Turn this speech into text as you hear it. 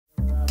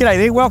G'day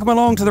there, welcome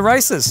along to the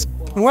races.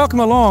 And welcome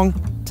along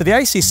to the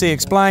ACC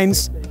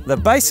Explains the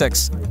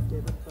basics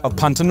of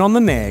punting on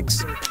the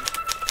Nags.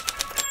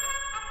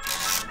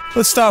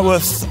 Let's start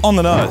with on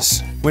the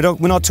nose.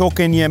 We're not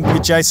talking your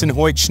Jason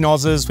Hoyt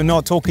schnozzers, we're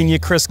not talking your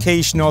Chris Key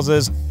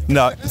schnozzers.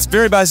 No, it's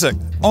very basic.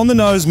 On the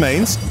nose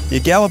means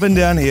you're galloping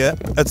down here.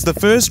 It's the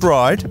first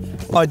ride,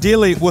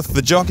 ideally with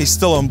the jockey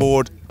still on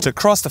board, to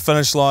cross the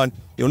finish line.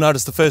 You'll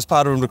notice the first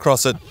part of him to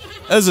cross it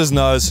is his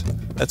nose.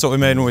 That's what we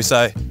mean when we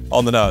say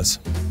on the nose.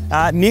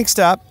 Next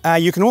up,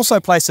 you can also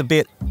place a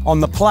bet on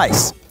the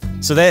place.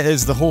 So that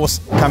is the horse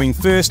coming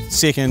first,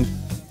 second,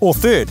 or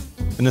third.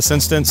 In this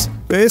instance,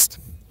 first,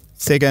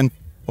 second,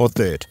 or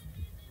third.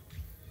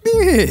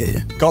 Yeah.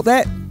 Got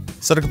that?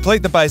 So to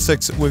complete the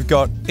basics, we've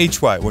got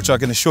each way, which I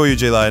can assure you,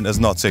 G-Lane, is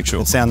not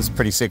sexual. It sounds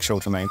pretty sexual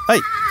to me. Hey,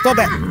 stop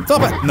that,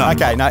 stop it. No.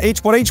 Okay, now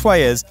what each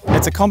way is,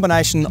 it's a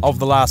combination of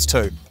the last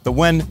two, the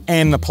win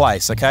and the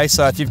place, okay?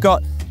 So if you've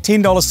got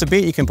 $10 to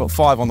bet, you can put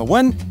 5 on the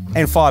win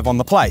and 5 on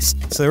the place.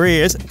 So there he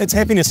is, it's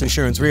happiness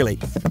insurance really,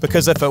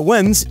 because if it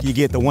wins, you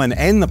get the win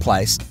and the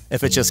place.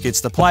 If it just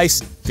gets the place,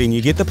 then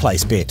you get the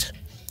place bet.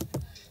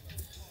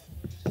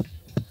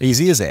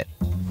 Easy as that.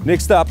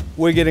 Next up,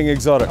 we're getting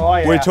exotic. Oh,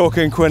 yeah. We're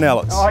talking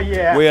quinellas. Oh,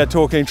 yeah. We are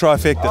talking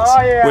trifectas.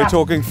 Oh, yeah. We're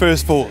talking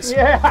first fours.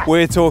 Yeah.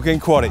 We're talking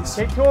quaddies.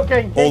 Keep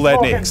talking. All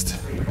that next.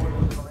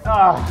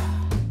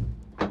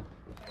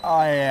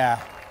 Oh yeah,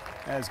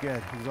 that was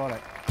good,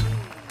 exotic.